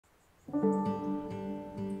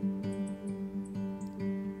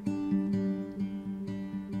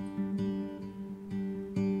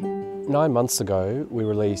9 months ago, we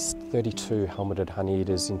released 32 helmeted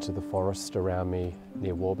honeyeaters into the forest around me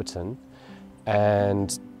near Warburton,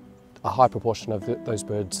 and a high proportion of those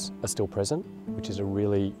birds are still present, which is a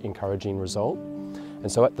really encouraging result.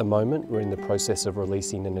 And so at the moment, we're in the process of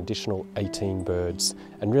releasing an additional 18 birds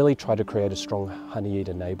and really try to create a strong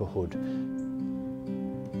honeyeater neighbourhood.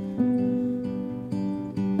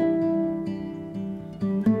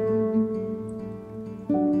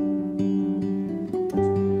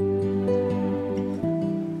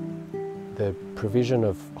 The provision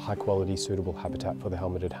of high quality suitable habitat for the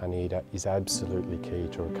helmeted honeyeater is absolutely key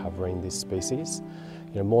to recovering this species.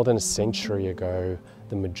 More than a century ago,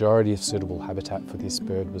 the majority of suitable habitat for this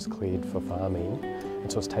bird was cleared for farming,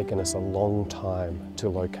 and so it's taken us a long time to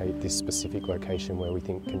locate this specific location where we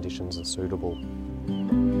think conditions are suitable.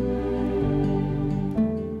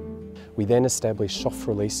 We then established soft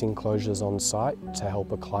release enclosures on site to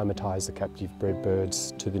help acclimatise the captive bred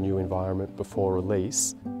birds to the new environment before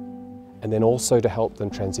release. And then also to help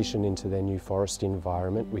them transition into their new forest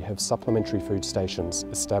environment, we have supplementary food stations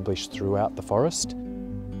established throughout the forest.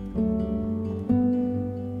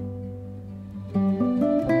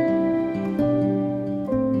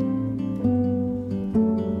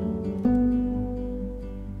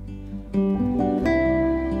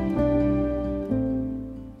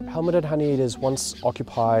 Helmeted honeyeaters once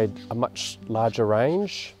occupied a much larger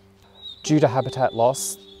range. Due to habitat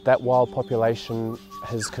loss, that wild population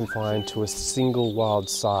has confined to a single wild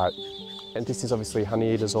site. And this is obviously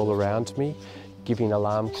honeyeaters all around me, giving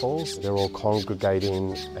alarm calls. They're all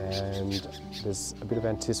congregating, and there's a bit of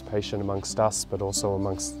anticipation amongst us, but also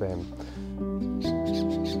amongst them.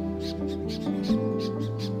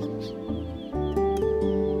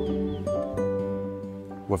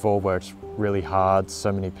 We've all worked really hard,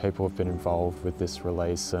 so many people have been involved with this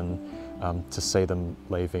release, and to see them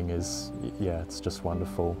leaving is, yeah, it's just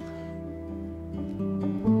wonderful.